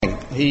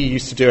He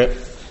used to do it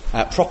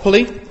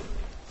properly,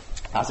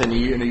 as in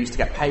he used to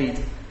get paid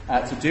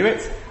to do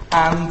it.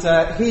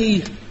 And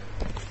he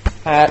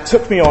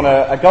took me on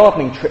a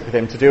gardening trip with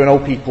him to do an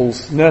old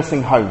people's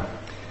nursing home.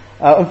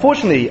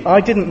 Unfortunately,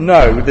 I didn't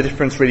know the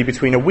difference really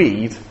between a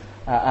weed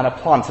and a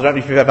plant. I don't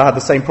know if you've ever had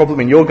the same problem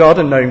in your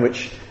garden, knowing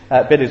which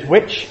bit is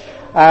which.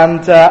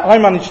 And I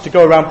managed to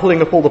go around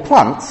pulling up all the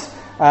plants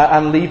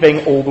and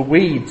leaving all the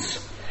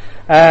weeds.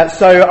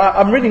 So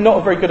I'm really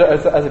not very good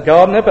as a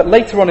gardener, but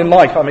later on in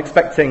life I'm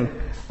expecting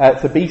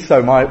to be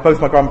so.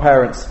 Both my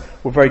grandparents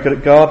were very good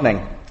at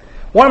gardening.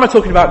 Why am I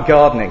talking about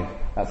gardening?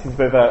 That seems a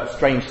bit of a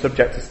strange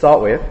subject to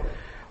start with.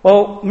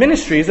 Well,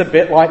 ministry is a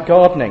bit like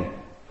gardening.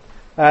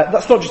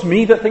 That's not just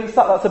me that thinks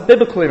that, that's a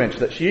biblical image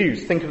that's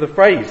used. Think of the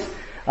phrase,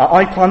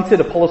 I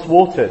planted, Apollos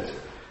watered,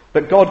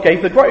 but God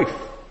gave the growth.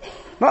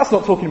 Now, that's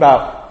not talking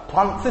about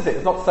plants, is it?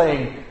 It's not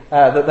saying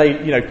that they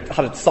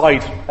had a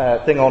side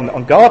thing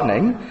on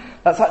gardening.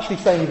 That's actually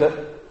saying that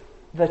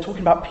they're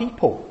talking about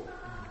people.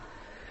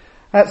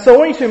 So I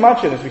want you to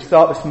imagine, as we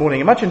start this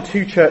morning, imagine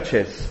two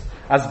churches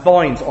as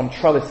vines on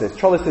trellises.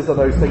 Trellises are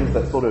those things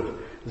that sort of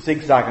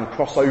zigzag and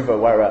cross over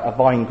where a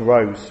vine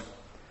grows.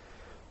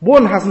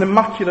 One has an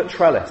immaculate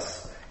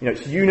trellis.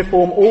 It's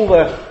uniform, all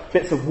the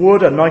bits of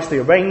wood are nicely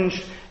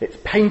arranged, it's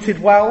painted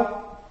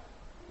well.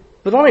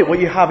 But on it what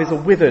you have is a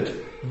withered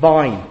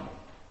vine.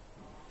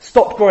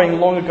 Stopped growing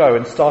long ago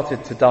and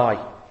started to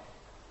die.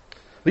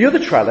 The other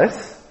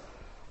trellis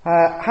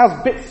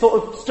has bits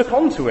sort of stuck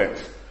onto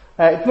it.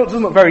 It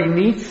doesn't look very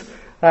neat.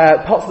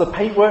 Parts of the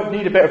paintwork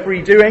need a bit of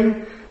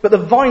redoing. But the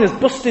vine has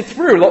busted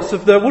through. Lots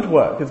of the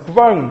woodwork has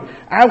grown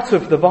out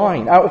of the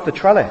vine, out of the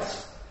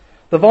trellis.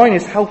 The vine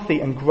is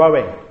healthy and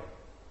growing.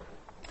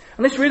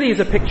 And this really is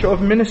a picture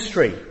of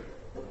ministry.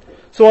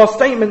 So our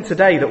statement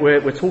today that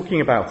we're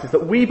talking about is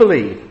that we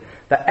believe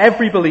that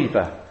every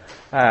believer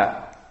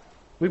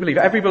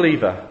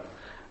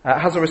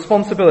has a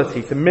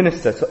responsibility to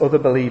minister to other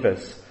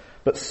believers,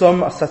 but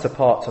some are set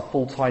apart to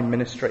full-time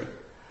ministry.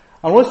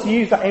 I want us to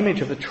use that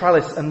image of the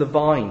trellis and the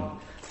vine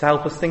to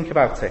help us think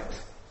about it.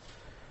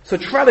 So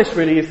trellis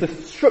really is the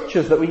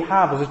structures that we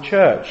have as a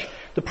church,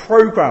 the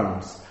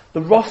programs,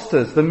 the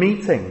rosters, the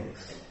meetings.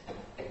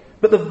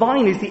 But the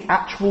vine is the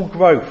actual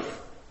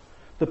growth,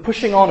 the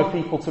pushing on of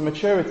people to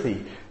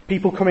maturity,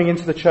 people coming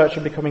into the church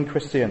and becoming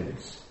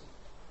Christians.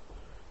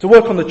 To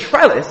work on the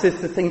trellis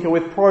is to tinker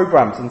with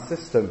programs and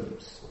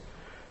systems.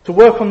 To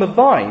work on the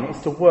vine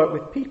is to work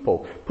with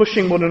people,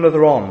 pushing one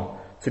another on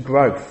to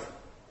growth.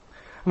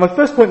 And my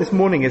first point this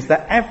morning is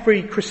that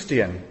every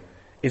Christian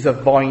is a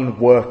vine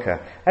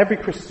worker. Every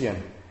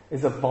Christian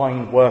is a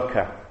vine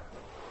worker.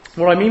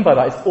 What I mean by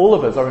that is all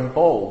of us are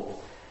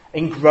involved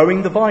in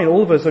growing the vine.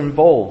 All of us are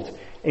involved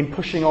in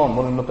pushing on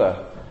one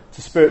another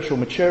to spiritual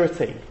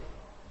maturity.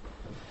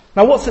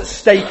 Now, what's at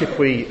stake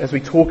as we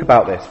talk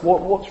about this?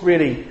 What's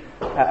really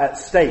at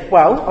stake?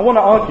 Well, I want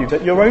to argue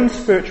that your own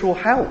spiritual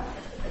health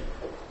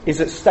is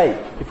at stake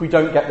if we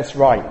don't get this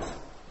right.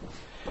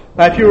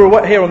 Now, if you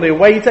were here on the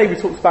away day, we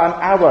talked about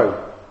an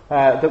arrow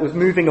that was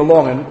moving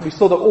along, and we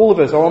saw that all of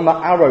us are on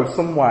that arrow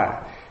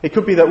somewhere. It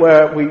could be that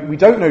we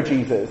don't know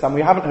Jesus and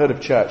we haven't heard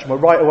of church and we're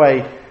right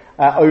away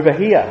over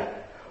here.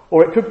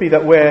 Or it could be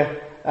that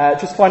we're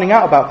just finding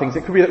out about things.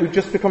 It could be that we've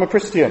just become a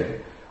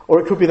Christian. Or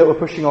it could be that we're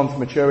pushing on to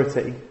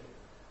maturity.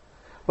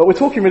 But we're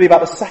talking really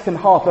about the second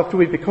half after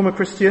we've become a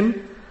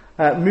Christian,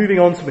 moving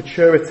on to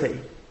maturity.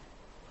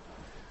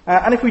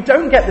 And if we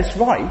don't get this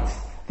right,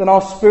 then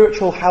our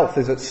spiritual health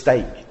is at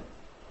stake.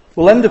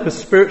 We'll end up as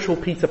spiritual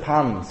Peter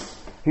Pans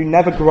who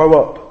never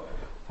grow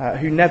up,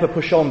 who never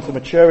push on to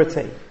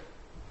maturity.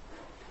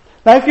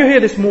 Now, if you're here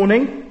this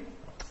morning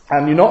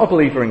and you're not a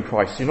believer in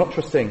Christ, you're not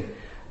trusting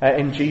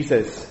in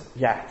Jesus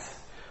yet,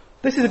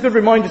 this is a good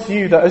reminder to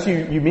you that as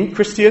you meet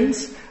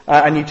Christians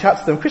and you chat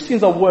to them,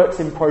 Christians are works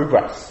in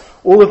progress.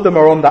 All of them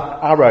are on that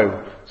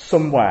arrow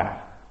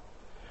somewhere.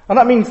 And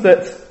that means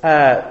that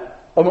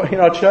in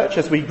our church,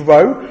 as we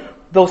grow,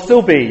 there'll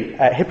still be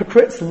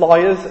hypocrites,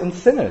 liars and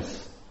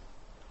sinners.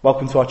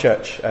 Welcome to our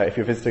church if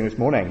you're visiting this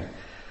morning.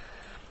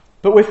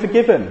 But we're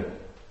forgiven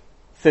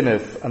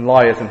sinners and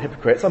liars and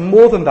hypocrites, and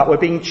more than that, we're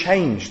being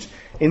changed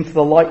into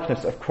the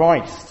likeness of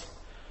Christ.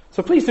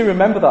 So please do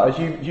remember that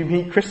as you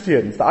meet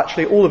Christians, that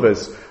actually all of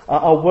us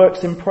are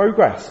works in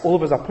progress. All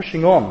of us are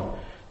pushing on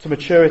to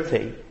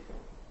maturity.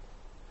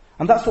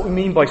 And that's what we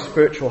mean by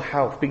spiritual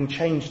health, being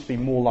changed to be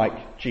more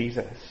like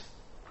Jesus.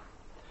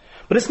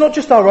 But it's not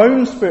just our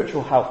own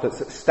spiritual health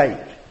that's at stake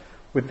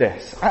with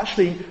this.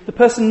 Actually, the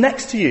person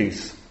next to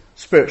you's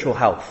spiritual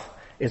health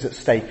is at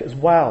stake as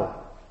well.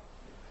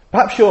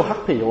 Perhaps you're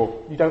happy,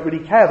 or you don't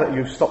really care that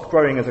you've stopped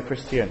growing as a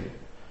Christian.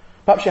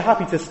 Perhaps you're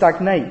happy to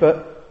stagnate,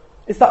 but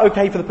is that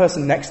okay for the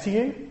person next to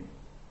you?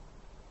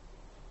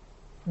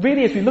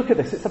 Really, as we look at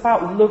this, it's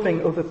about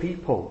loving other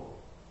people.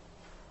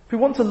 If we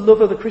want to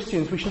love other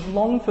Christians, we should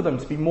long for them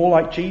to be more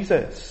like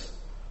Jesus.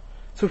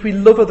 So if we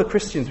love other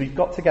Christians, we've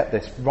got to get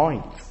this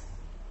right.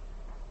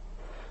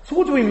 So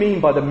what do we mean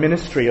by the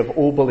ministry of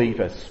all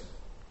believers?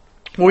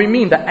 Well, we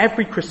mean that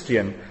every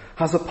Christian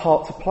has a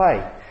part to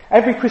play.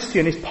 Every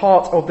Christian is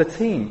part of the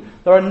team.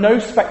 There are no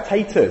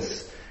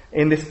spectators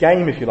in this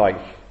game, if you like.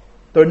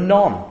 There are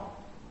none.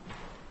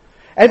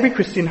 Every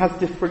Christian has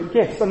different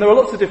gifts, and there are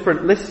lots of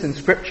different lists in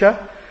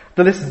Scripture.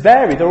 The lists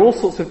vary. There are all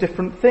sorts of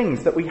different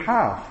things that we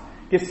have.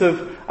 Gifts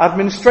of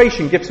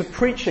administration, gifts of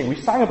preaching. We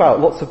sang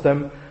about lots of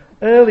them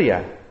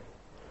earlier.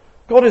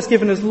 God has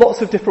given us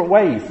lots of different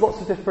ways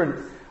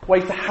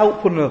to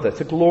help one another,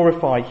 to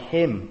glorify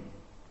Him.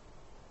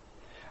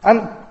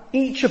 And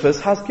each of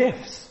us has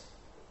gifts.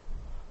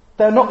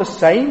 They're not the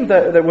same.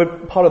 That we're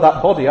part of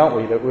that body, aren't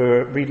we, that we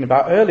were reading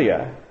about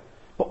earlier.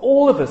 But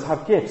all of us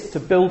have gifts to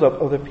build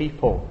up other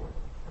people.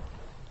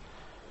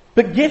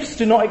 But gifts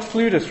do not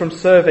exclude us from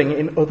serving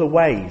in other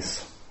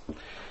ways.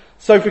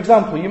 So, for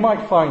example, you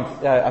might find,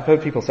 I've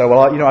heard people say, well,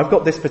 I've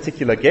got this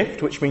particular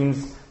gift, which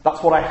means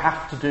that's what I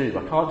have to do.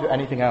 I can't do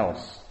anything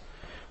else.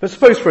 But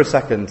suppose for a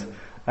second,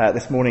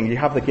 this morning, you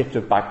have the gift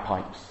of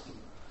bagpipes.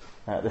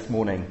 This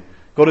morning,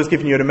 God has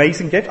given you an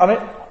amazing gift.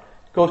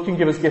 God can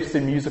give us gifts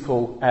in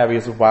musical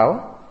areas as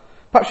well.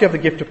 Perhaps you have the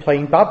gift of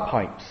playing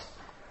bagpipes.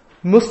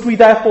 Must we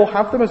therefore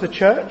have them as a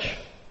church?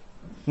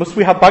 Must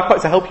we have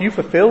bagpipes to help you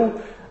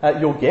fulfill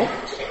your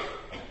gift?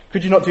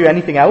 Could you not do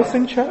anything else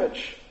in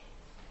church?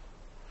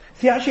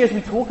 See, actually, as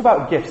we talk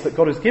about gifts that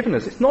God has given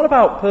us, it's not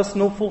about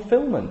personal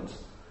fulfillment.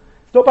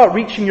 It's not about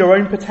reaching your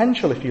own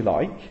potential, if you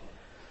like.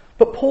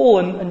 But Paul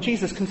and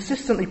Jesus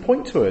consistently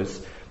point to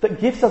us that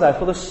gifts are there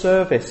for the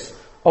service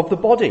of the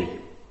body.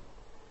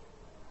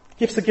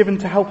 Gifts are given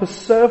to help us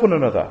serve one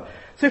another.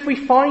 So if we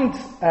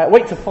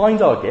wait to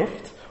find our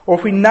gift, or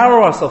if we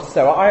narrow ourselves to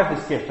say, well, I have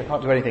this gift, I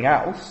can't do anything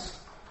else,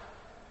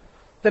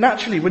 then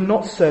actually we're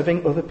not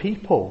serving other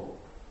people.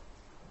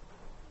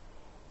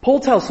 Paul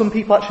tells some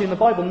people actually in the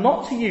Bible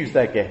not to use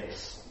their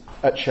gifts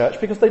at church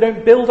because they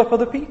don't build up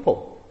other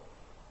people.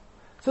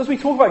 So as we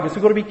talk about gifts,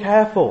 we've got to be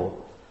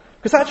careful.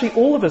 Because actually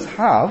all of us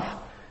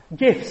have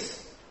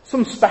gifts,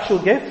 some special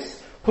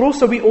gifts, but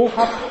also we all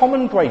have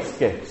common grace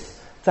gifts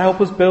to help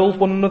us build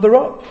one another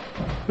up.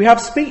 We have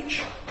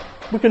speech.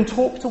 We can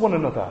talk to one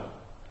another.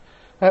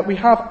 We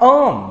have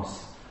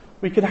arms.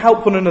 We can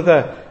help one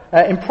another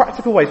in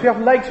practical ways. We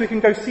have legs. We can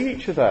go see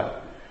each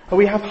other.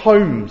 We have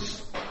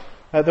homes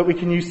that we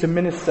can use to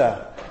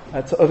minister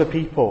to other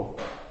people.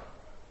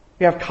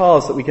 We have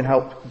cars that we can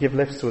help give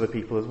lifts to other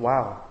people as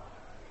well.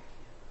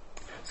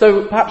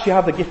 So perhaps you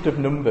have the gift of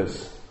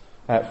numbers,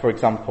 for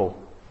example.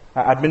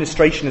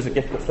 Administration is a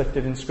gift that's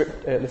listed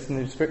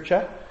in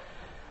Scripture.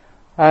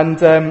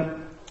 And I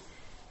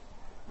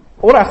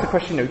want to ask the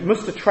question,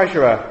 must a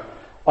treasurer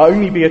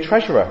only be a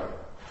treasurer,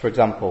 for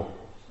example?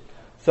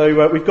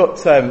 So we've got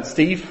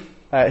Steve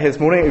here this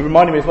morning. He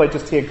reminded me as well,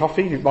 just tea and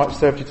coffee. He might have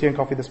served you tea and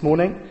coffee this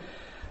morning.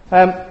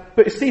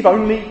 But is Steve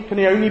can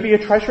he only be a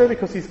treasurer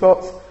because he's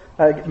got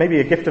maybe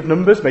a gift of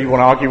numbers? Maybe you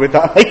want to argue with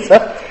that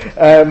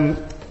later.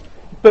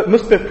 But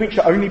must a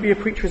preacher only be a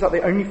preacher? Is that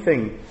the only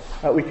thing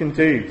we can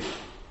do?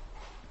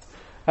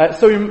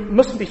 So we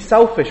mustn't be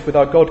selfish with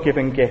our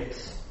God-given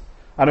gifts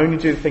and only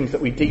do the things that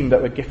we deem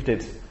that we're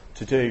gifted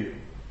to do.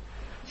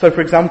 So,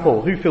 for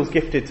example, who feels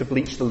gifted to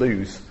bleach the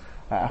loos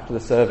after the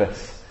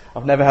service?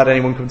 I've never had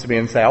anyone come to me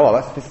and say,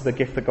 this is a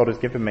gift that God has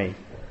given me.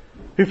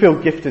 Who feel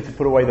gifted to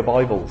put away the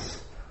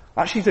Bibles?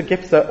 Actually, it's a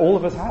gift that all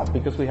of us have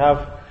because we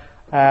have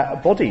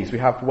bodies, we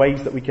have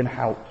ways that we can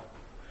help.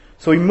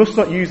 So we must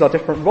not use our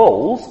different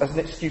roles as an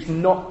excuse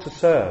not to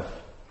serve,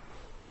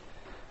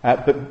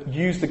 but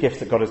use the gifts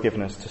that God has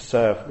given us to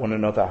serve one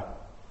another.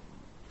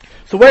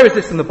 So where is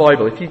this in the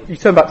Bible? If you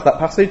turn back to that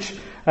passage,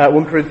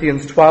 1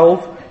 Corinthians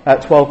 12,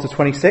 12 to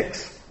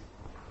 26,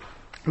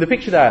 the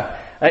picture there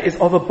is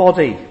of a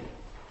body.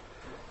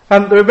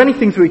 And there are many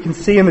things that we can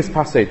see in this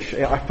passage.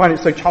 I find it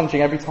so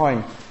challenging every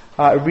time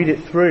I read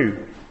it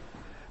through.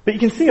 But you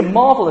can see a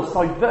marvellous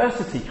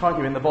diversity, can't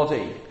you, in the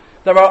body?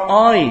 There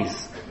are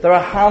eyes, there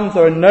are hands,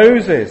 there are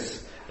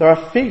noses, there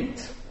are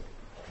feet.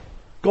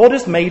 God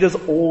has made us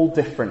all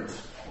different.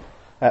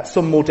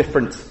 Some more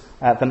different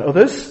than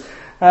others.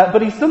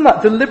 But He's done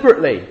that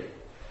deliberately.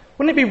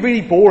 Wouldn't it be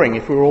really boring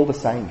if we were all the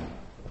same?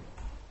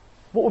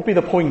 What would be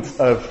the point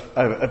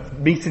of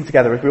meeting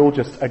together if we all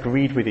just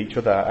agreed with each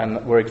other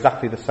and were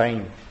exactly the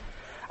same?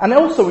 And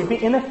also, we'd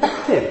be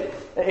ineffective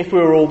if we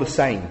were all the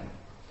same.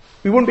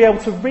 We wouldn't be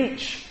able to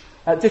reach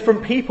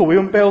different people. We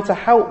wouldn't be able to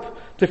help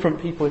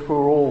different people if we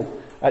were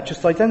all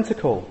just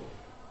identical.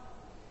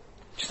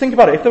 Just think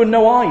about it. If there were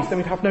no eyes, then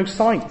we'd have no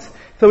sight.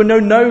 If there were no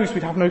nose,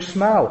 we'd have no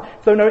smell.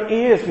 If there were no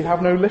ears, we'd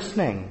have no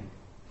listening.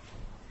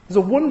 There's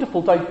a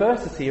wonderful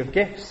diversity of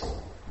gifts.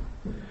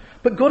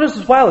 But God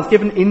as well has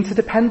given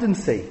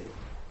interdependency.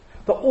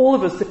 That all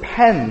of us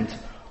depend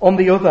on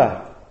the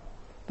other.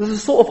 There's a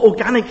sort of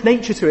organic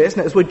nature to it, isn't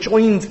it, as we're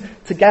joined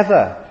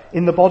together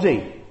in the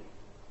body.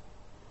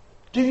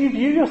 Do you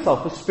view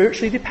yourself as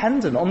spiritually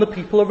dependent on the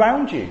people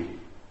around you,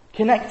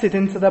 connected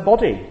into their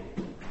body?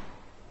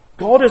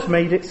 God has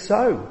made it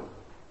so.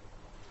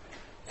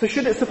 So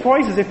should it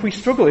surprise us if we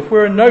struggle, if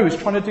we're a nose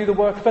trying to do the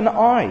work of an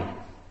eye,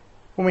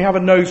 when we have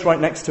a nose right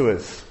next to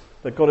us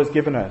that God has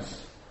given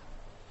us?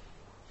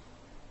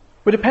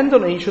 We're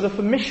dependent on each other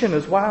for mission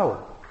as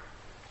well.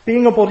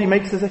 Being a body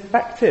makes us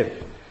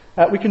effective.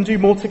 We can do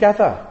more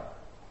together.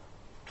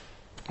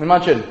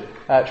 Imagine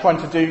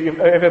trying to do... Have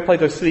you ever played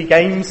those silly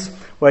games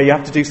where you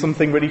have to do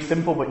something really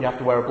simple, but you have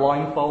to wear a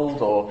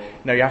blindfold, or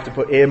you have to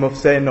put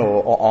earmuffs in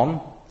or on?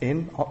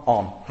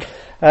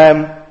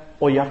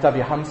 Or you have to have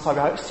your hands tied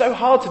behind. It's so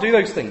hard to do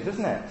those things,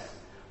 isn't it?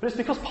 But it's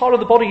because part of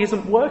the body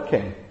isn't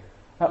working.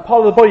 Part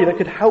of the body that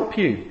could help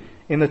you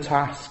in the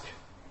task.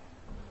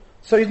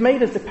 So he's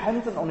made us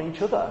dependent on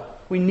each other.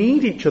 We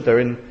need each other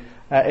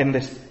in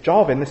this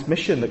job, in this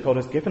mission that God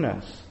has given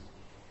us.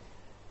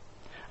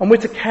 And we're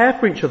to care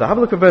for each other. Have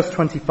a look at verse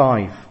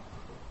 25.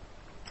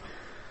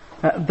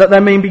 That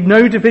there may be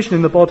no division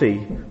in the body,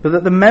 but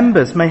that the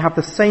members may have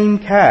the same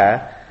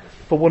care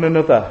for one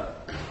another.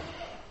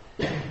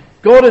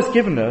 God has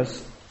given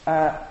us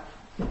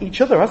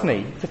each other, hasn't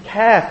he? To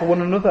care for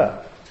one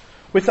another.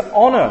 We're to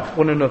honour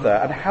one another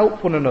and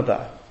help one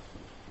another.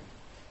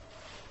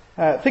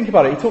 Think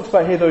about it. He talks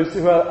about here those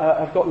who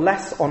have got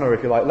less honour,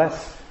 if you like,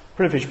 less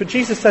privilege. But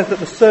Jesus says that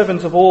the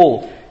servant of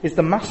all is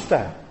the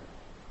master.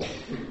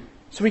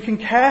 So we can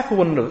care for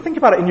one another. Think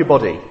about it in your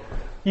body.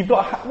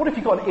 What if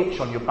you've got an itch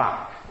on your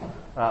back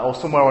or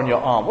somewhere on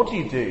your arm? What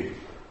do?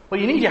 Well,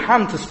 you need your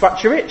hand to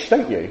scratch your itch,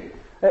 don't you?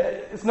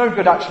 It's no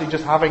good actually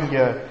just having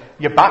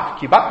your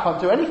back. Your back can't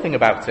do anything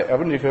about it. I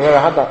wonder if you've ever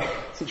had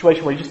that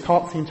situation where you just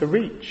can't seem to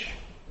reach.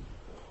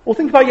 Or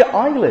think about your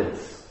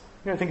eyelids.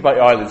 You don't think about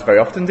your eyelids very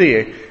often, do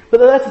you? But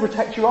they're there to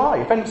protect your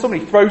eye. If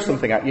somebody throws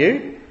something at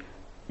you,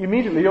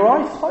 immediately your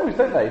eyes close,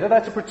 don't they? They're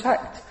there to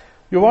protect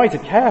your eye, to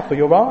care for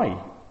your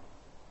eye.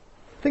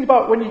 Think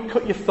about when you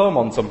cut your thumb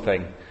on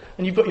something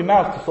and you've got your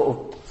mouth to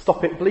sort of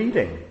stop it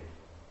bleeding.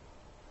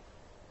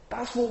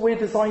 That's what we're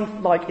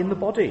designed like in the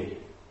body.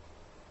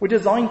 We're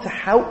designed to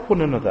help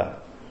one another.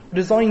 We're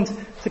designed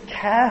to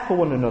care for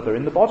one another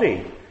in the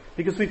body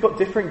because we've got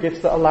different gifts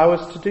that allow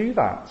us to do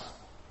that.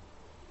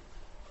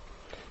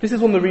 This is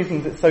one of the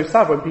reasons it's so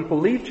sad when people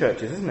leave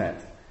churches, isn't it?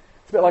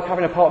 It's a bit like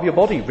having a part of your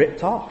body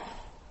ripped off.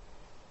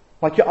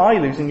 Like your eye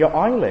losing your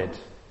eyelid.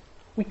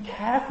 We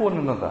care for one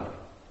another.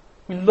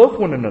 We love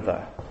one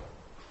another.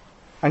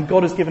 And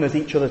God has given us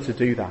each other to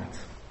do that.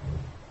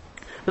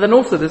 But then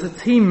also there's a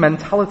team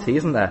mentality,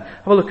 isn't there?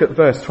 Have a look at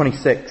verse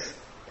 26.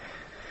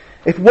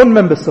 If one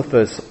member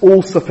suffers,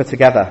 all suffer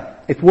together.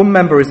 If one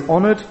member is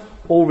honoured,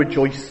 all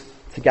rejoice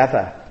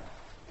together.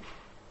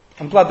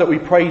 I'm glad that we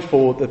prayed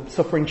for the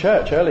suffering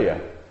church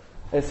earlier.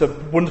 It's a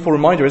wonderful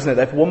reminder, isn't it,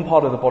 that if one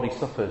part of the body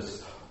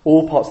suffers,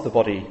 all parts of the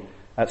body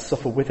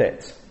suffer with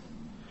it.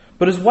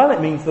 But as well, it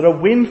means that a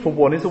win for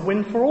one is a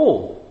win for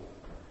all.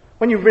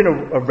 When you win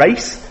a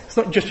race, it's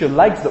not just your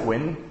legs that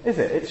win, is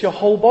it? It's your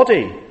whole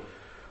body.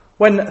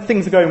 When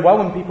things are going well,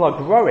 when people are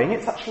growing,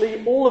 it's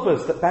actually all of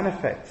us that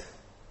benefit.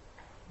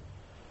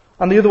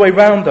 And the other way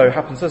round, though,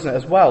 happens, doesn't it,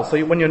 as well?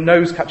 So when your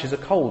nose catches a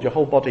cold, your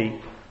whole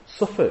body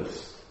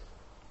suffers.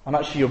 And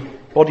actually your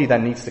body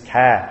then needs to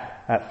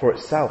care for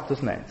itself,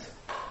 doesn't it?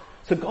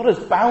 So God has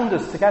bound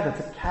us together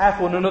to care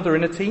for one another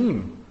in a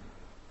team.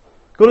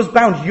 God has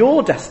bound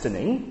your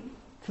destiny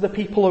to the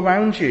people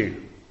around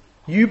you.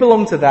 You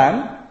belong to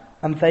them,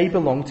 and they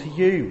belong to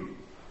you.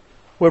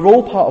 We're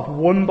all part of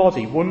one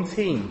body, one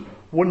team,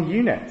 one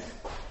unit.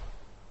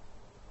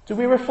 Do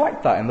we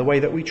reflect that in the way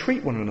that we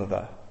treat one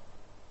another?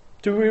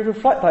 Do we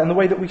reflect that in the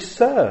way that we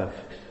serve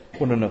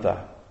one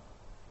another?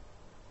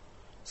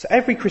 So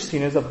every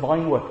Christian is a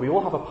vine worker. We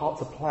all have a part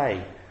to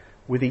play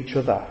with each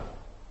other.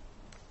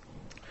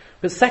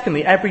 But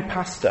secondly, every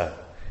pastor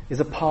is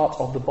a part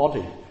of the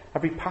body.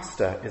 Every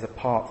pastor is a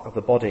part of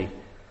the body.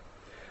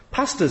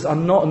 Pastors are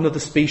not another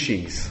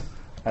species,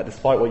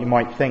 despite what you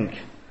might think.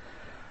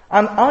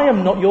 And I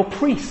am not your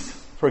priest,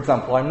 for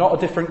example. I'm not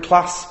a different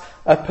class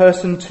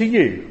person to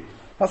you.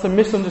 That's a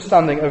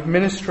misunderstanding of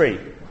ministry.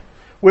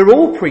 We're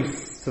all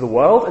priests to the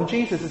world, and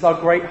Jesus is our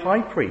great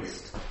high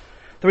priest.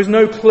 There is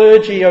no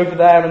clergy over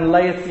there and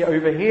laity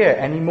over here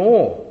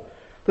anymore.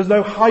 There's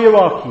no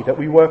hierarchy that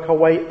we work our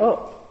way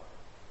up.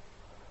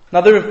 Now,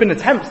 there have been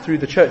attempts through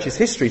the church's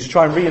history to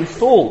try and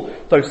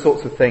reinstall those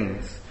sorts of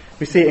things.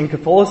 We see it in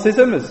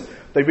Catholicism as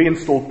they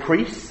reinstall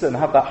priests and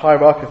have that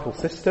hierarchical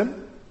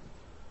system.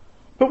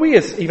 But we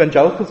as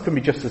evangelicals can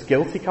be just as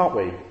guilty, can't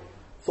we?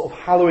 Sort of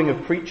hallowing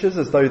of preachers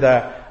as though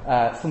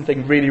they're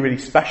something really, really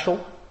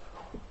special.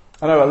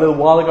 I know a little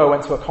while ago I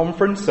went to a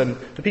conference and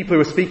the people who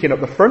were speaking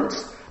up the front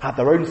had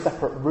their own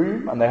separate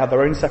room and they had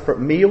their own separate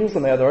meals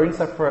and they had their own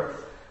separate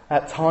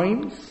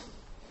times.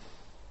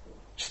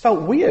 It just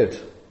felt weird.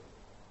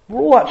 We're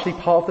all actually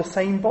part of the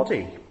same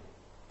body.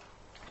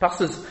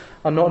 Pastors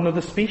are not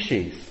another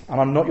species and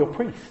I'm not your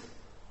priest.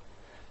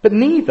 But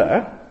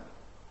neither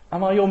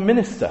am I your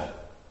minister.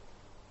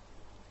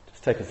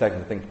 Just take a second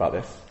to think about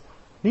this.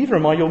 Neither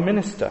am I your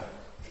minister.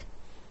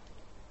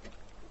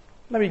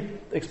 Let me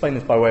explain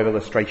this by way of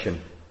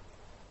illustration.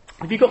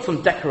 If you've got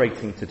some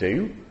decorating to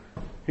do,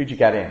 who'd you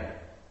get in?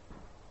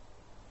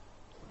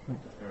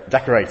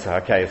 Decorator,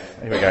 okay,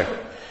 here we go.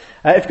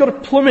 If you've got a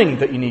plumbing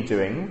that you need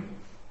doing,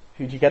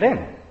 who'd you get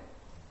in?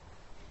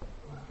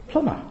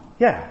 Plumber,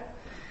 yeah.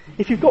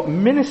 If you've got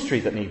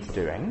ministry that needs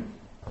doing,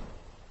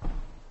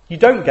 you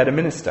don't get a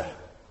minister.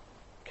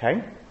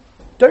 Okay?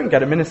 Don't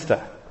get a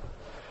minister.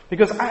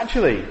 Because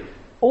actually,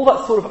 all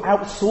that sort of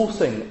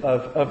outsourcing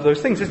of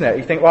those things, isn't it?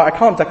 You think, well, I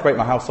can't decorate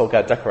my house, so I'll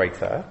get a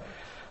decorator.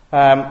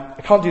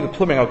 I can't do the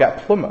plumbing, I'll get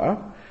a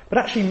plumber. But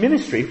actually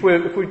ministry, if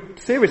we're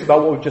serious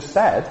about what we've just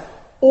said,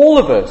 all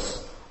of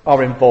us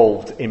are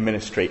involved in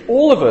ministry.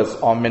 All of us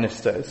are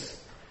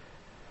ministers.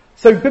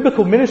 So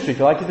biblical ministry, if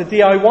you like, is a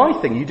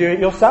DIY thing. You do it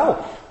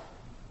yourself.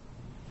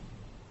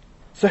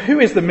 So who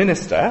is the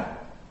minister?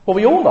 Well,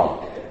 we all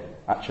are,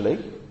 actually.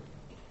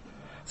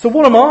 So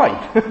what am I?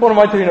 What am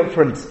I doing up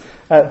front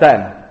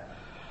then?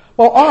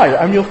 Well,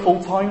 I am your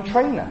full-time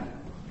trainer.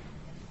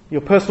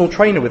 Your personal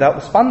trainer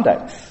without the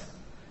spandex.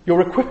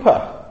 Your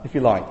equipper, if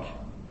you like.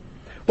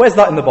 Where's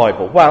that in the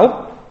Bible?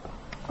 Well,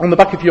 on the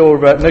back of your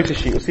notice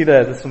sheet, you'll see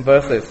there's some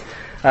verses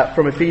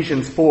from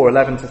Ephesians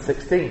 4:11 to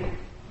 16.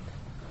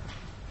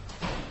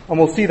 And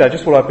we'll see there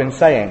just what I've been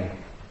saying.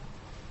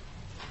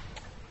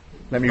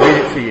 Let me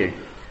read it to you.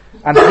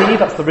 And he,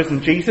 that's the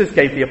risen Jesus,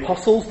 gave the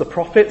apostles, the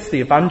prophets,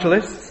 the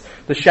evangelists,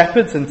 the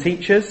shepherds and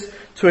teachers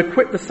to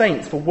equip the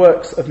saints for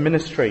works of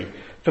ministry,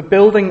 for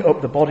building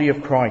up the body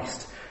of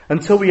Christ,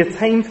 until we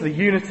attain to the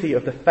unity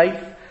of the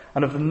faith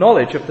and of the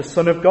knowledge of the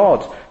Son of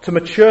God, to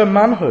mature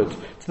manhood,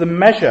 to the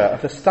measure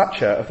of the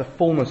stature of the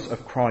fullness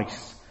of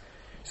Christ,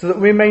 so that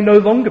we may no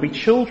longer be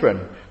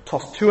children,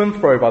 tossed to and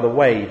fro by the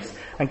waves,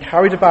 and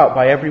carried about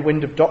by every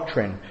wind of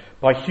doctrine,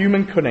 by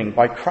human cunning,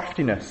 by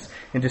craftiness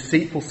in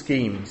deceitful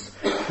schemes.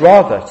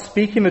 Rather,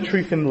 speaking the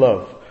truth in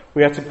love,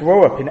 we are to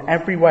grow up in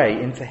every way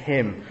into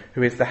him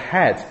who is the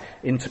head,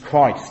 into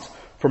Christ,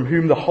 from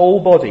whom the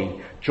whole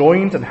body,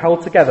 joined and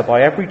held together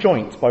by every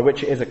joint by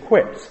which it is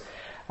equipped,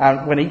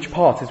 and when each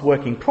part is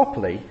working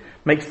properly,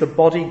 makes the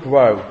body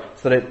grow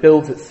so that it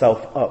builds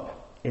itself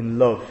up in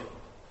love.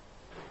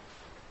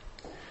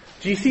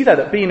 Do you see there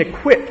that being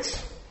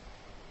equipped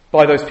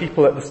by those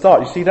people at the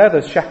start, you see there,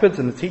 the shepherds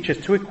and the teachers,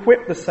 to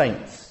equip the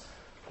saints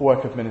for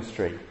work of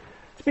ministry.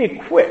 To be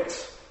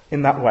equipped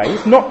in that way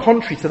is not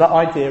contrary to that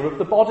idea of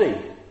the body.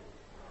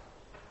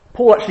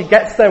 Paul actually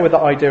gets there with the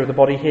idea of the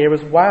body here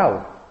as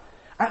well.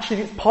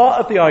 Actually, it's part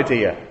of the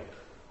idea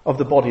of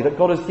the body that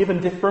God has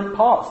given different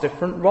parts,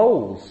 different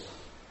roles.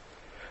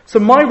 So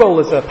my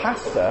role as a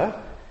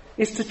pastor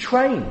is to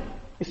train,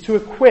 is to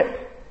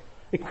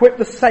equip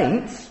the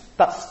saints,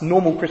 that's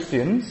normal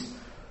Christians,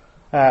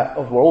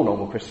 we're all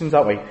normal Christians,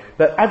 aren't we?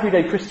 But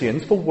everyday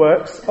Christians for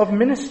works of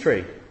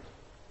ministry.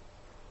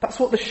 That's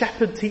what the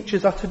shepherd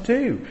teachers are to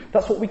do.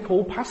 That's what we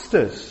call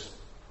pastors.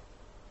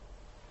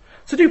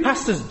 So do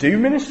pastors do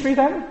ministry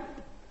then?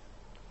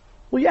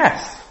 Well,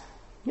 yes.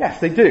 Yes,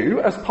 they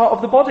do, as part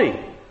of the body.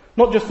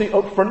 Not just the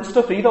upfront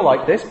stuff either,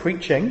 like this,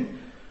 preaching.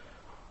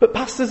 But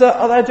pastors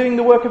are there doing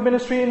the work of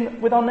ministry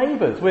with our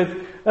neighbours,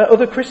 with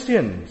other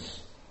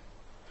Christians.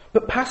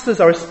 But pastors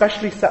are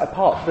especially set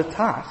apart for the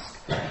task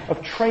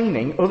of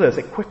training others,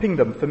 equipping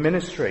them for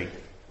ministry.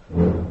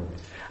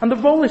 And the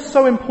role is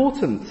so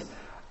important.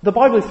 The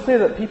Bible is clear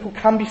that people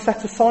can be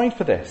set aside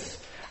for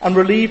this and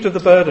relieved of the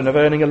burden of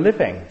earning a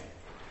living.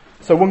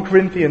 So 1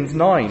 Corinthians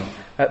 9,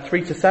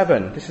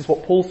 3-7, this is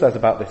what Paul says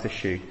about this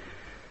issue.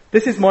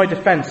 This is my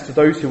defence to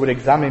those who would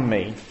examine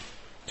me.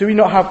 Do we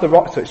not have the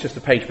right, so it's just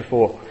a page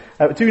before,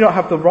 do we not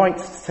have the right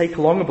to take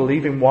along a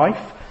believing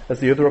wife as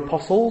the other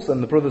apostles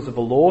and the brothers of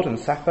the Lord and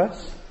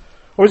Cephas?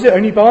 Or is it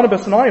only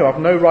Barnabas and I who have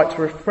no right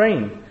to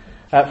refrain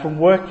from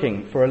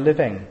working for a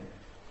living?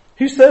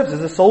 Who serves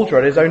as a soldier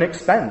at his own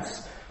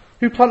expense?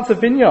 Who plants a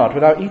vineyard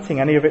without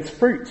eating any of its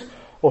fruit?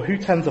 Or who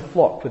tends a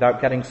flock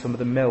without getting some of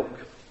the milk?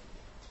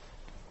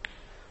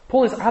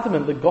 Paul is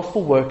adamant that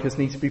gospel workers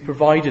need to be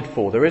provided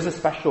for. There is a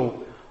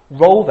special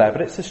role there,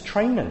 but it's as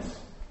trainers.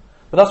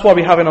 But that's why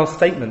we have in our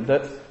statement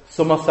that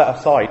some are set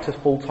aside to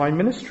full-time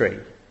ministry.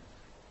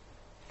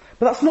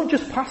 But that's not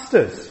just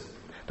pastors.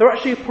 There are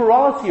actually a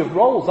plurality of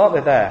roles,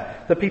 aren't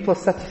there, that people are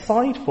set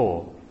aside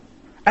for.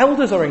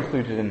 Elders are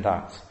included in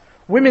that.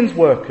 Women's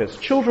workers,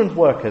 children's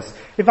workers,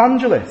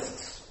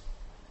 evangelists.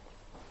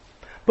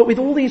 But with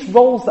all these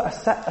roles that are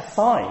set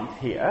aside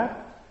here,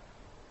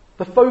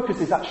 the focus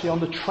is actually on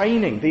the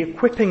training, the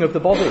equipping of the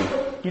body.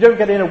 You don't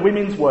get in a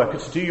women's worker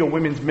to do your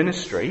women's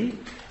ministry.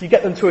 You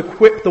get them to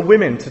equip the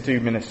women to do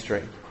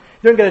ministry.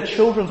 You don't get a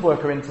children's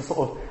worker in to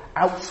sort of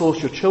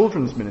outsource your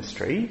children's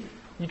ministry.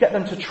 You get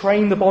them to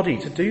train the body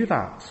to do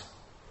that.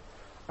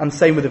 And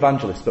same with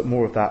evangelists, but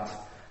more of that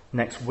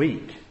next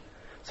week.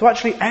 So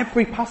actually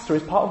every pastor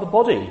is part of the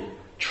body,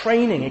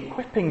 training,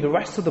 equipping the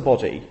rest of the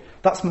body.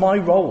 That's my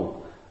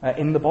role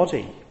in the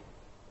body.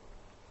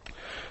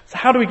 So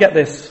how do we get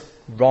this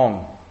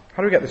wrong?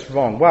 How do we get this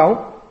wrong?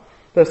 Well,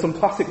 there's some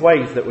classic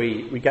ways that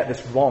we get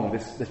this wrong,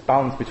 this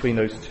balance between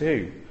those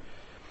two.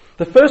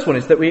 The first one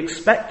is that we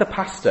expect the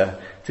pastor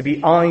to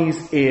be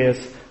eyes,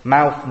 ears,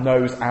 mouth,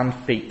 nose and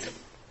feet.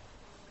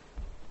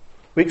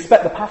 We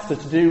expect the pastor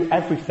to do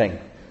everything.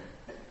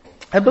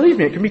 And believe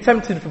me, it can be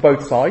tempting for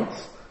both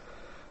sides.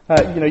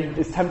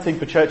 It's tempting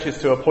for churches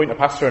to appoint a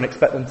pastor and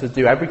expect them to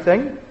do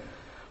everything.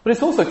 But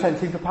it's also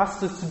tempting for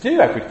pastors to do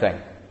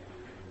everything.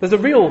 There's a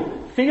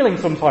real feeling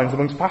sometimes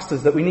amongst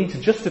pastors that we need to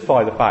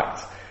justify the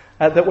fact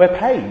that we're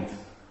paid,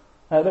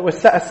 that we're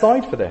set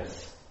aside for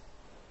this.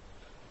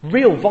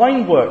 Real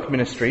vine work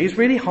ministry is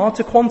really hard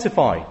to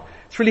quantify.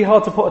 It's really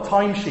hard to put a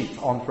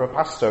timesheet on for a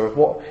pastor of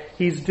what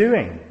he's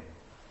doing.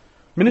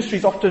 Ministry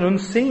is often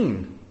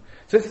unseen.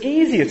 So it's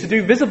easier to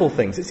do visible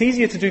things. It's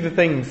easier to do the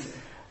things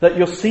that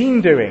you're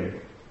seen doing,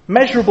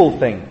 measurable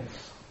things.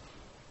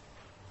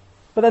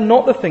 But they're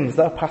not the things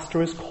that a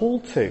pastor is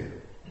called to.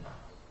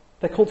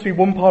 They're called to be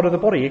one part of the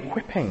body,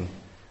 equipping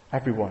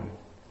everyone.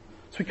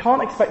 So we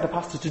can't expect the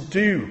pastor to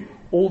do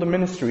all the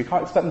ministry. We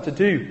can't expect them to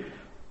do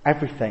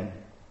everything.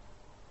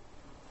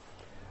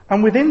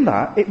 And within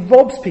that, it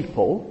robs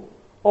people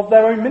of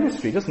their own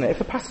ministry, doesn't it?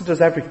 If a pastor does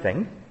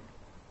everything,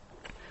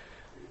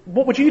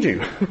 what would you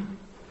do?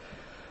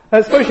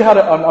 I suppose you had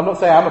I'm not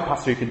saying I'm a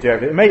pastor who can do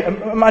everything.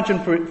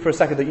 Imagine for a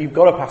second that you've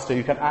got a pastor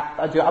who can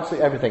do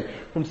absolutely everything.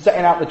 From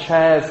setting out the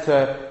chairs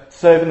to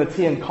serving the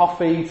tea and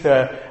coffee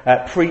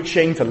to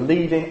preaching to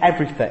leading,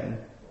 everything.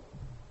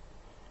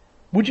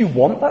 Would you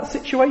want that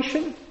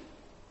situation?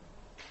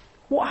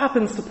 What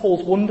happens to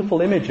Paul's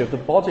wonderful image of the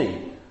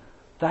body?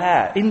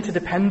 There,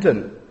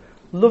 interdependent,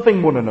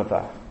 loving one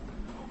another.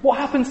 What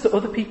happens to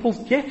other people's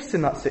gifts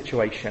in that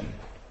situation?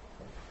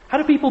 How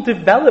do people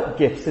develop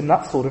gifts in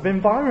that sort of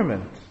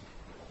environment?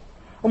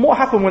 And what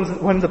happens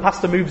when the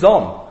pastor moves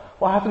on?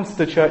 What happens to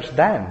the church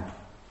then?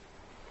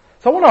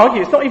 So I want to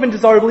argue it's not even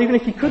desirable even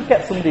if you could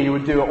get somebody who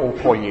would do it all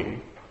for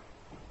you.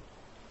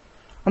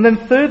 And then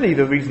thirdly,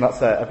 the reason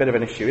that's a bit of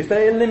an issue is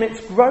that it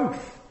limits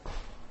growth.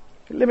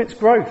 It limits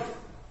growth.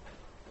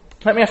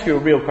 Let me ask you a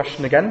real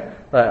question again.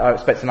 I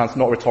expect an answer,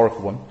 not a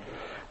rhetorical one.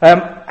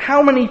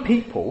 How many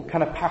people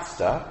can a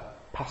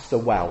pastor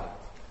well?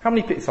 How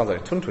many people, it sounds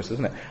like a tongue twister,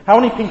 doesn't it? How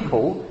many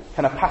people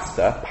can a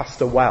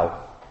pastor well?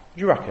 What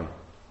do you reckon?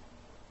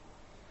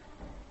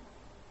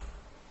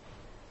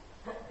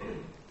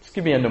 Just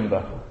give me a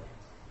number.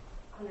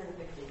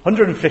 150.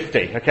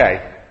 150,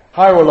 okay.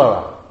 Higher or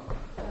lower?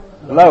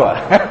 Lower.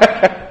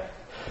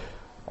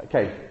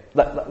 Okay,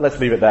 let's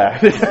leave it there.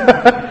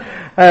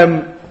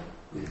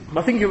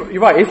 I think you're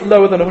right, it's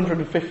lower than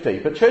 150,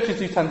 but churches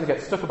do tend to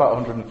get stuck about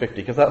 150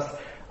 because that's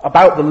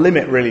about the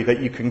limit really that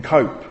you can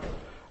cope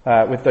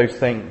with those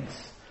things.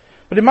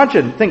 But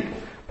think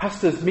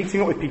pastors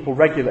meeting up with people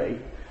regularly,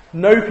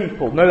 know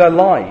people, know their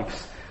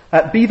lives,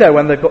 be there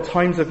when they've got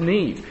times of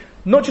need.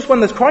 Not just when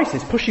there's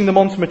crisis, pushing them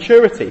on to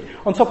maturity.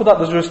 On top of that,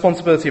 there's a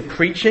responsibility of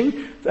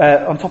preaching.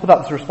 On top of that,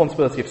 there's a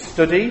responsibility of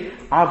study,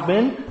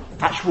 admin,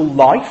 actual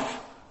life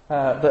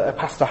that a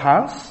pastor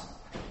has.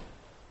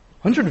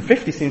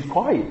 150 seems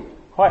quite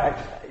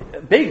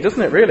big,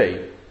 doesn't it,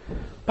 really?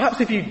 Perhaps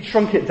if you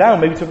shrunk it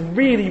down, maybe to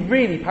really,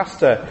 really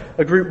pastor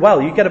a group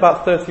well, you get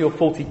about 30 or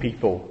 40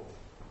 people.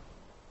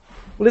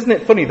 Well, isn't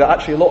it funny that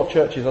actually a lot of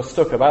churches are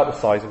stuck about the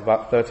size of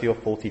about 30 or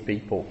 40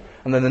 people,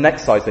 and then the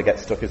next size they get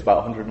stuck is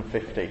about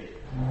 150,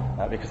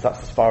 because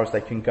that's as far as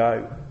they can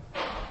go.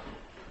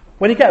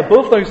 When you get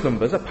above those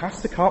numbers, a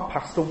pastor can't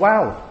pastor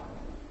well.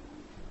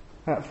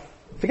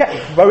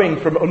 Forget growing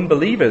from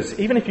unbelievers.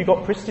 Even if you've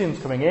got Christians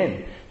coming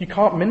in, you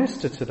can't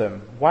minister to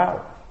them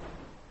well.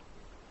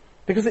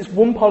 Because it's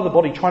one part of the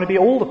body trying to be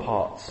all the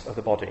parts of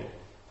the body.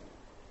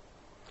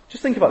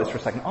 Just think about this for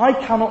a second. I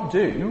cannot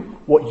do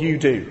what you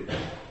do.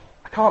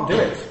 I can't do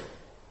it.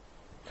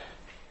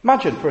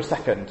 Imagine for a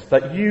second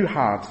that you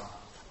had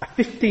a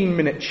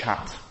 15-minute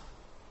chat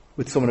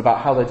with someone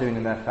about how they're doing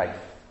in their faith.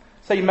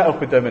 Say you met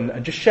up with them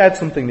and just shared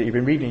something that you've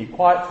been reading in your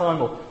quiet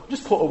time, or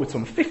just caught up with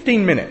someone.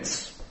 15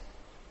 minutes.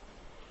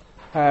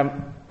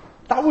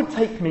 That would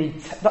take me,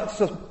 that's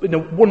just in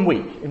 1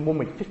 week,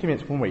 50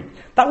 minutes, 1 week.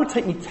 That would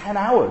take me 10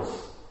 hours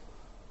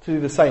to do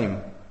the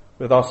same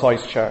with our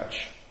size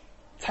church.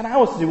 10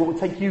 hours to do what would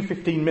take you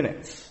 15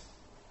 minutes.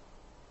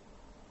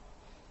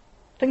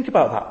 Think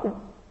about that.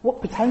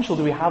 What potential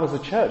do we have as a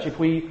church if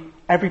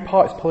every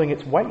part is pulling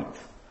its weight?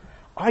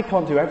 I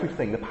can't do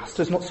everything. The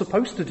pastor's not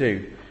supposed to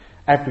do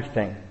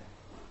everything.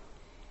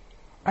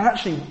 And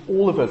actually,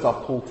 all of us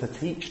are called to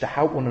teach, to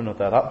help one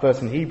another. That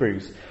verse in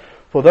Hebrews.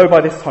 For though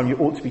by this time you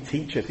ought to be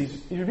teachers.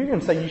 He's reviewing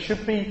them saying you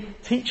should be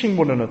teaching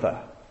one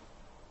another.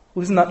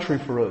 Well, isn't that true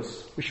for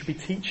us? We should be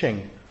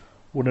teaching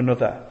one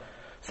another.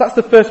 So that's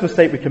the first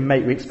mistake we can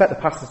make. We expect the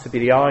pastors to be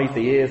the eyes,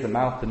 the ears, the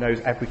mouth, the nose,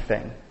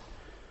 everything.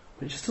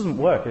 But it just doesn't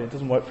work, and it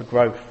doesn't work for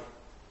growth.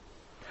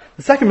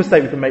 The second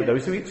mistake we can make, though,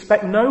 is we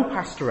expect no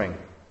pastoring.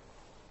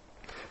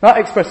 That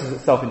expresses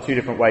itself in two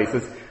different ways.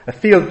 There's a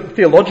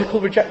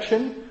theological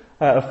rejection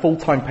of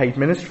full-time paid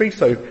ministry.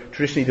 So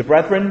traditionally the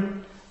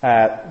brethren,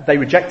 they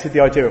rejected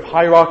the idea of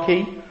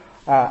hierarchy,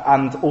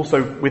 and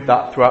also with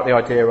that throughout the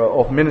idea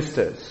of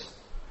ministers.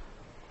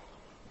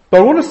 But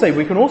I want to say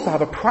we can also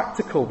have a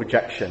practical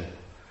rejection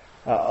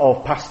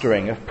of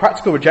pastoring, a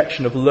practical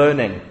rejection of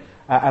learning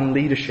and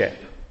leadership.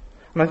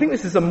 And I think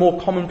this is a more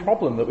common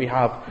problem that we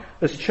have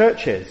as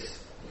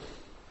churches.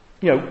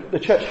 You know, the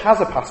church has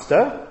a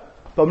pastor,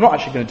 but I'm not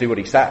actually going to do what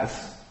he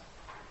says.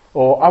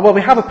 Or, well,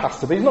 we have a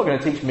pastor, but he's not going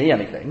to teach me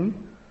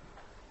anything.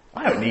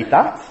 I don't need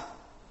that.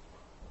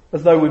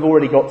 as though we've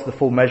already got to the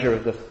full measure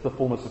of the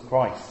fullness of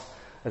Christ,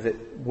 as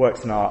it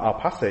works in our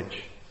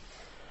passage.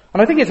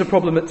 And I think it's a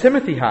problem that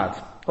Timothy had.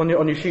 On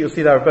your sheet you'll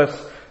see there a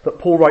verse that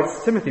Paul writes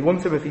to Timothy,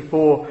 1 Timothy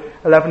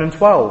 4:11 and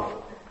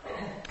 12.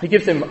 He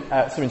gives him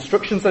some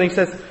instructions and he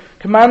says,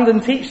 "Command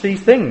and teach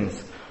these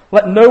things.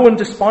 Let no one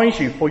despise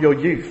you for your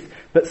youth,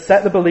 but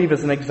set the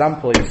believers an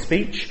example in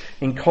speech,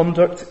 in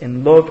conduct,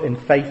 in love, in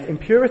faith, in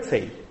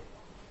purity."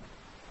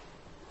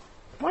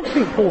 Why do you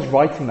think Paul's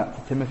writing that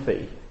to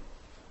Timothy?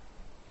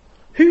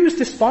 Who's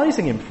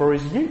despising him for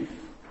his youth?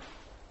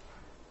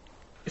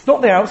 It's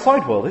not the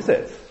outside world, is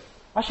it?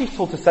 Actually, he's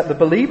told to set the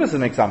believers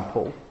an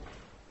example.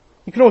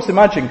 You can almost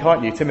imagine,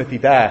 can't you, Timothy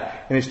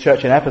there in his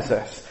church in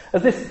Ephesus,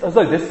 as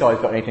though this guy's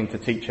got anything to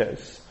teach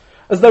us,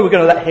 as though we're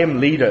going to let him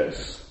lead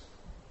us.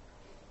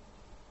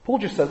 Paul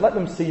just says, let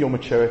them see your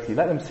maturity,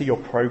 let them see your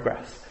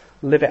progress,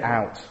 live it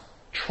out,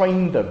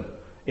 train them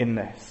in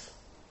this.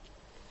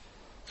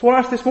 So I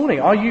want to ask this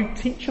morning, are you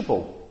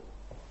teachable?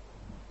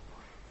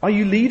 Are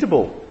you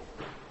leadable?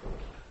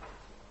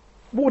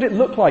 What would it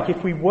look like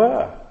if we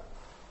were?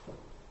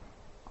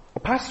 A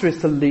pastor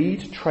is to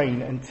lead,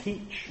 train and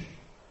teach.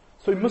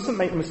 So we mustn't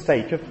make the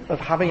mistake of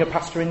having a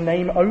pastor in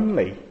name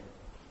only,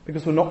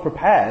 because we're not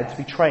prepared to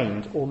be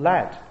trained or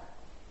led.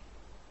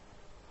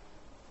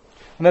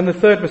 And then the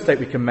third mistake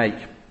we can make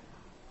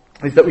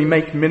is that we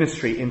make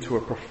ministry into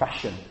a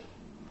profession.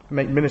 We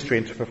make ministry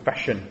into a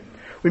profession.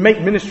 We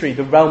make ministry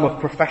the realm of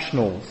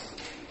professionals.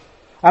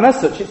 And as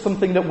such, it's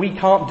something that we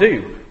can't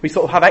do. We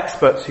sort of have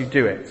experts who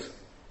do it.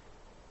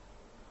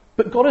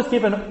 But God has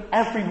given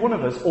every one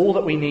of us all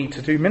that we need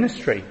to do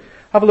ministry.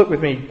 Have a look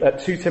with me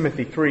at 2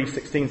 Timothy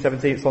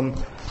 3:16-17. It's on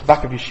the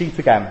back of your sheet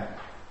again.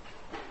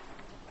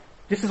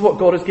 This is what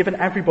God has given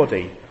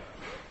everybody.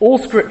 All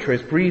scripture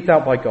is breathed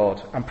out by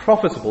God and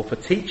profitable for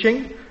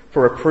teaching,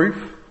 for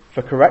reproof,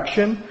 for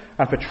correction,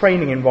 and for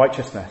training in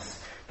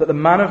righteousness, that the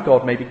man of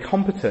God may be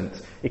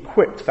competent,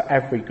 equipped for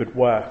every good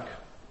work.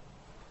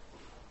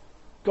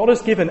 God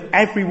has given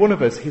every one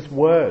of us his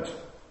word.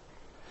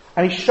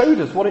 And he showed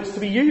us what it's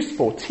to be used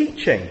for,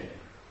 teaching.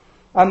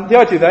 And the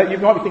idea there, you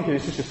might be thinking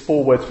this is just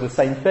 4 words for the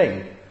same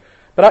thing.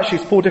 But actually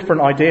it's 4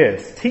 different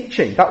ideas.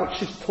 Teaching, that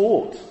which is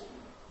taught.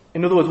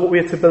 In other words, what we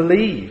are to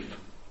believe.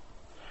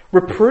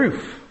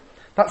 Reproof,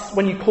 that's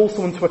when you call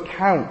someone to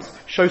account,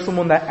 show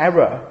someone their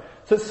error.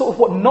 So it's sort of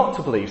what not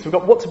to believe. So we've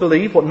got what to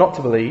believe, what not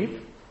to believe.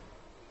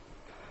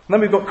 And then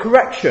we've got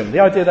correction.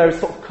 The idea there is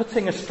sort of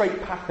cutting a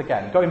straight path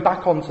again, going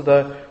back onto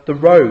the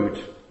road,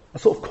 a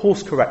sort of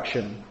course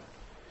correction.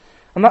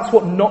 And that's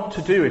what not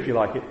to do, if you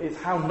like. It's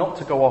how not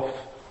to go off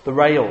the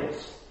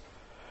rails.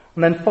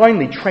 And then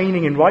finally,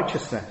 training in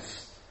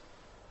righteousness.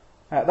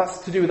 That's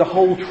to do with the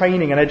whole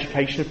training and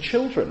education of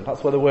children.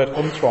 That's where the word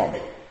comes from.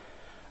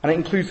 And it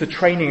includes the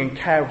training and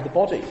care of the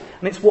body.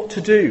 And it's what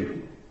to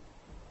do.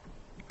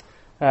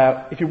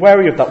 If you're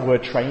wary of that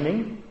word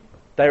training,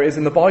 there it is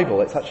in the Bible.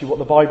 It's actually what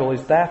the Bible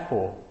is there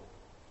for.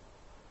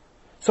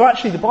 So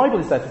actually the Bible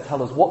is there to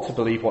tell us what to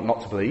believe, what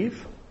not to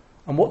believe,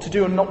 and what to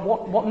do and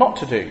what not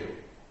to do.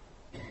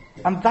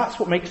 And that's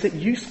what makes it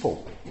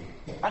useful.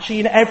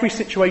 Actually, in every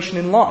situation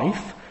in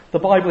life, the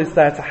Bible is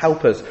there to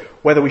help us,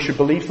 whether we should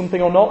believe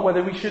something or not,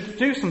 whether we should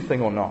do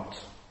something or not.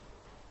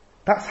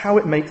 That's how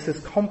it makes us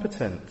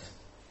competent.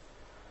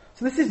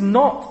 So this is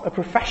not a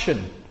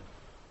profession.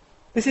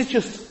 This is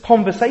just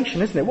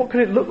conversation, isn't it? What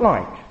could it look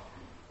like?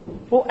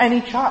 Well,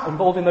 any chat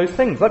involving those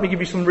things. Let me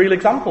give you some real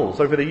examples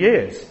over the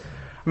years. I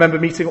remember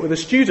meeting up with a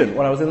student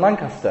when I was in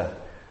Lancaster,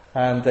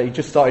 and he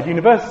just started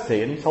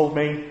university, and he told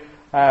me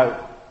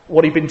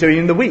what he'd been doing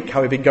in the week,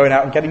 how he'd been going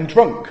out and getting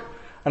drunk.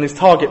 And his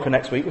target for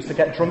next week was to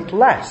get drunk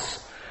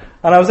less.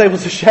 And I was able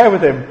to share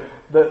with him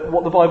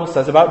what the Bible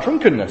says about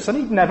drunkenness, and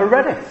he'd never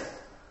read it.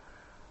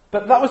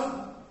 But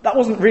that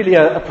wasn't really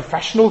a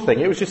professional thing.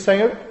 It was just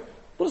saying,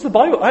 what does the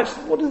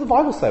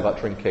Bible say about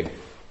drinking?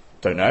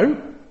 Don't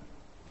know.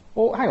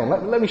 Well, hang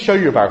on, let me show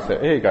you about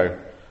it. Here you go.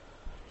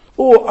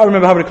 Or I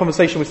remember having a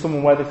conversation with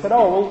someone where they said,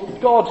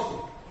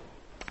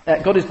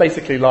 God is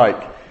basically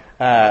like,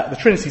 the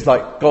Trinity's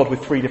like God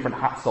with 3 different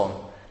hats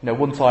on. You know,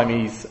 one time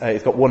he's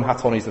got one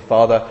hat on, he's the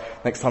Father.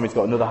 Next time he's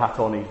got another hat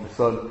on, he's the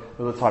Son.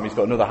 Another time he's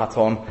got another hat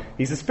on,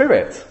 he's the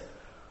Spirit.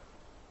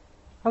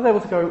 I was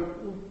able to go,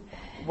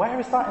 where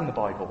is that in the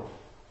Bible?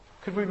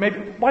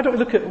 Why don't we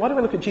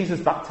look at Jesus'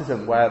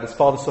 baptism, where there's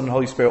Father, Son, and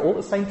Holy Spirit all at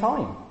the same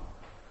time?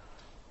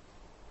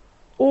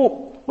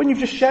 Or when you've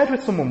just shared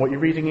with someone what you're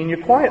reading in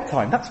your quiet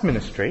time, that's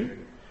ministry.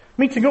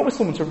 Meeting up with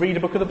someone to read a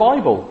book of the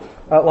Bible,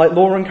 like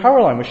Laura and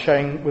Caroline were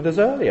sharing with us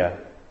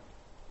earlier.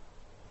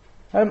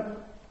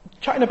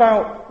 Chatting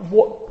about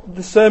what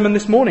the sermon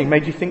this morning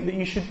made you think that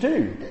you should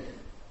do.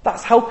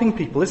 That's helping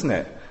people, isn't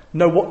it?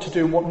 Know what to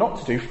do and what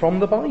not to do from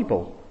the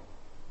Bible.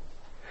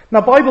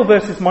 Now, Bible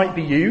verses might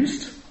be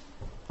used,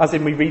 as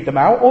in we read them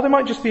out, or they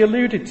might just be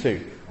alluded to.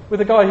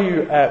 With a guy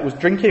who was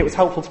drinking, it was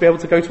helpful to be able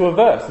to go to a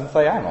verse and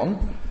say, hang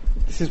on,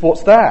 this is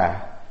what's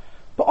there.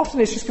 But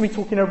often it's just going to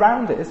be talking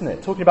around it, isn't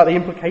it? Talking about the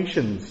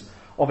implications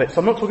of it. So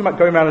I'm not talking about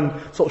going around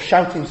and sort of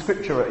shouting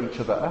scripture at each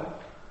other.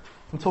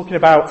 I'm talking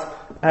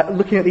about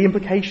looking at the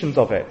implications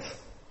of it.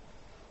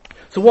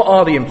 So what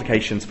are the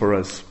implications for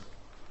us?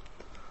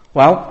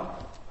 Well,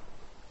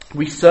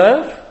 we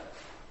serve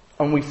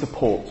and we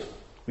support.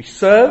 We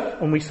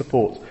serve and we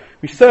support.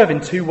 We serve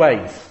in two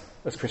ways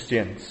as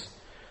Christians.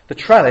 The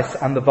trellis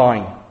and the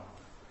vine.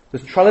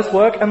 There's trellis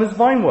work and there's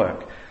vine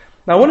work.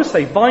 Now I want to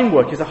say vine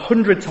work is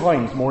 100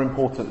 times more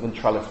important than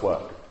trellis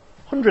work.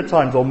 100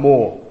 times or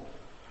more.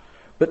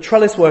 But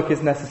trellis work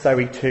is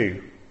necessary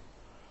too.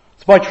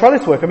 So by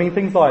trellis work I mean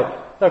things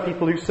like, there are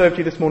people who served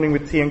you this morning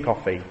with tea and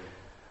coffee.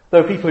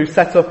 There are people who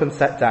set up and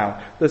set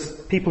down. There's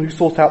people who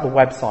sort out the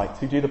websites,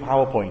 who do the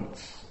PowerPoints.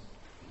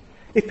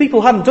 If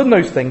people hadn't done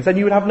those things, then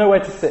you would have nowhere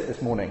to sit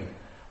this morning.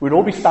 We'd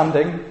all be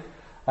standing,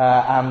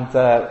 and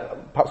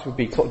perhaps we'd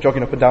be sort of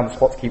jogging up and down the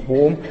spot to keep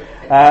warm.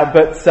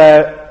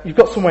 But you've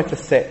got somewhere to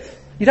sit.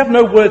 You'd have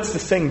no words to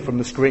sing from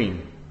the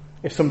screen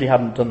if somebody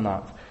hadn't done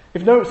that.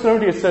 If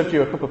somebody had served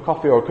you a cup of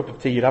coffee or a cup of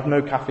tea, you'd have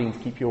no caffeine to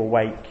keep you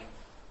awake.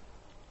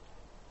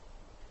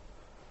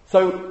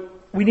 So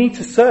we need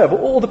to serve.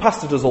 All the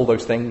pastor does all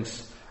those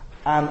things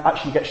and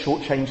actually gets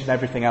shortchanged in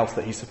everything else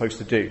that he's supposed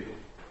to do.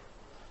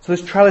 So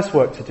there's trellis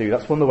work to do.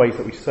 That's one of the ways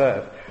that we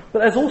serve. But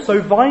there's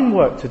also vine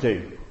work to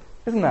do,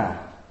 isn't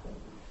there?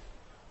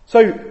 So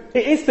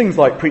it is things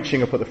like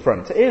preaching up at the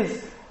front. It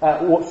is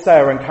what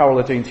Sarah and Carol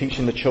are doing,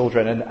 teaching the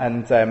children,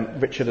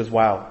 and Richard as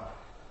well.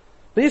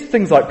 There's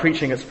things like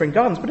preaching at Spring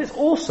Gardens, but it's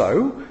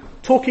also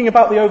talking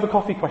about the over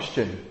coffee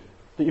question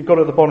that you've got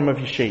at the bottom of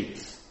your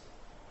sheets.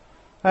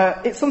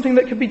 It's something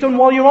that can be done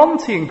while you're on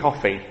tea and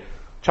coffee,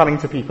 chatting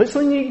to people. It's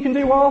something you can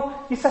do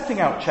while you're setting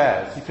out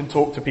chairs. You can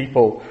talk to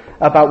people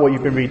about what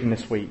you've been reading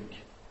this week.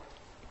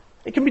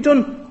 It can be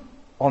done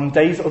on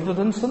days other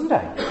than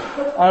Sunday.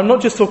 I'm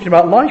not just talking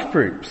about life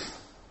groups.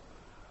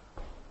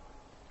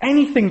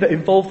 Anything that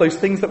involves those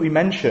things that we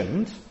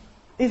mentioned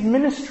is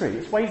ministry.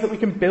 It's ways that we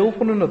can build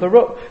one another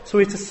up. So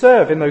we're to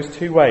serve in those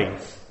two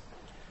ways.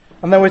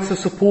 And then we're to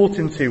support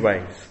in two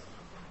ways.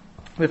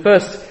 The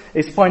first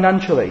is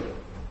financially.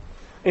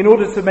 In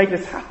order to make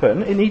this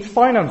happen, it needs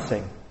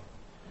financing.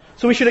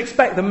 So we should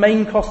expect the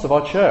main cost of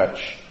our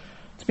church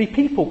to be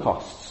people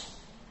costs,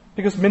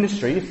 because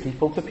ministry is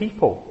people to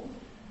people.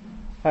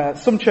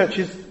 Some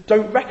churches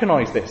don't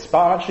recognise this, but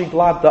I'm actually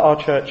glad that our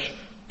church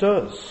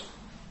does.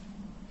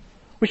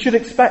 We should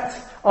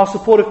expect our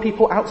support of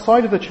people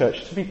outside of the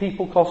church to be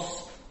people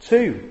costs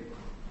too.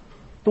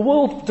 The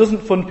world doesn't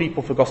fund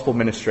people for gospel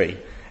ministry.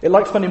 It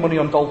likes spending money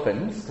on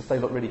dolphins, because they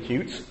look really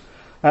cute.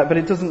 But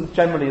it doesn't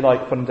generally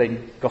like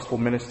funding gospel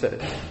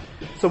ministers.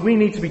 So we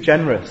need to be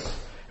generous.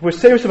 If we're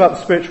serious about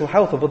the spiritual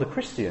health of other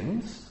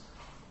Christians,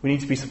 we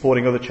need to be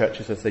supporting other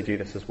churches as they do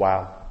this as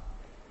well.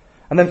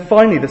 And then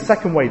finally, the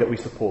second way that we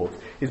support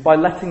is by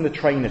letting the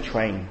trainer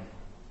train.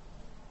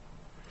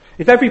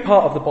 If every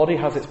part of the body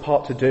has its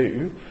part to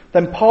do,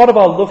 then part of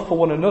our love for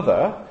one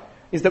another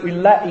is that we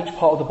let each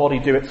part of the body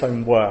do its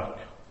own work.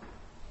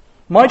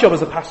 My job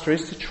as a pastor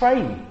is to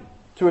train,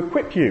 to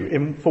equip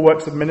you for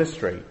works of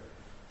ministry.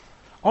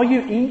 Are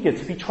you eager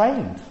to be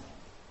trained?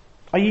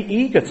 Are you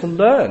eager to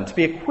learn, to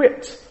be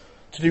equipped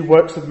to do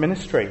works of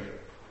ministry?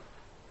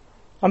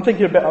 I'm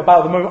thinking a bit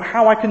about the moment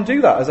how I can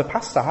do that as a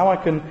pastor, how I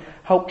can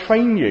help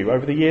train you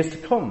over the years to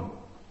come.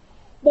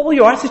 What will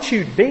your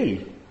attitude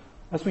be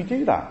as we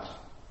do that?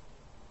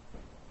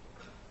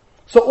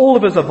 So all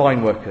of us are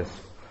vine workers.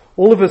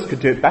 All of us could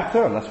do it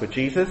better unless we're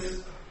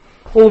Jesus.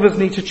 All of us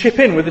need to chip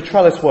in with the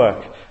trellis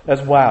work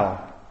as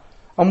well.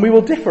 And we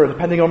will differ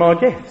depending on our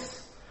gifts.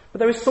 But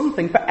there is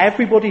something for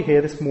everybody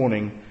here this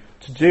morning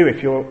to do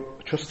if you're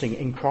trusting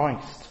in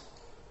Christ.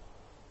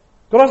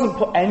 God hasn't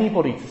put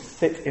anybody to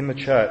sit in the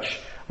church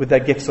with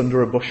their gifts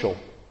under a bushel.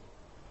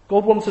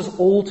 God wants us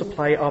all to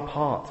play our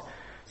part.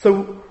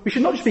 So we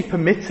should not just be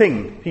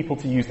permitting people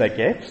to use their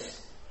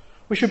gifts.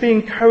 We should be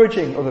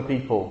encouraging other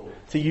people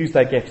to use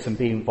their gifts and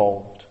be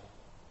involved.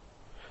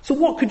 So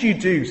what could you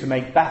do to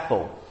make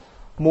Bethel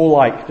more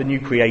like the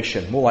new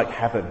creation, more like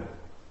heaven,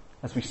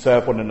 as we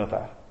serve one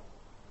another?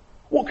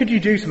 What could you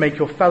do to make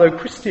your fellow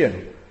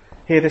Christian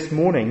here this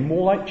morning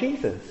more like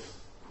Jesus?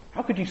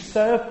 How could you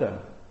serve them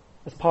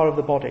as part of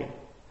the body?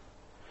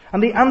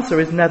 And the answer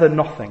is never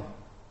nothing.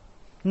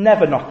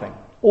 Never nothing.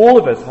 All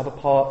of us have a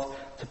part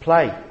to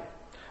play.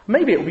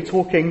 Maybe it will be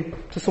talking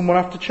to someone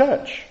after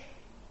church.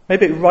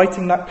 Maybe it will be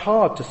writing that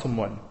card to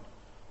someone.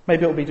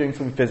 Maybe it will be doing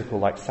something physical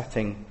like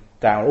setting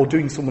down or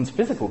doing someone's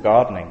physical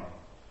gardening,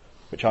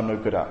 which I'm no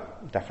good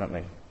at,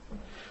 definitely.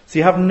 So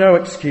you have no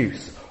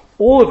excuse.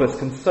 All of us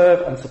can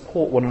serve and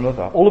support one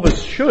another. All of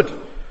us should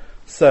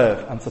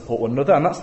serve and support one another, and that's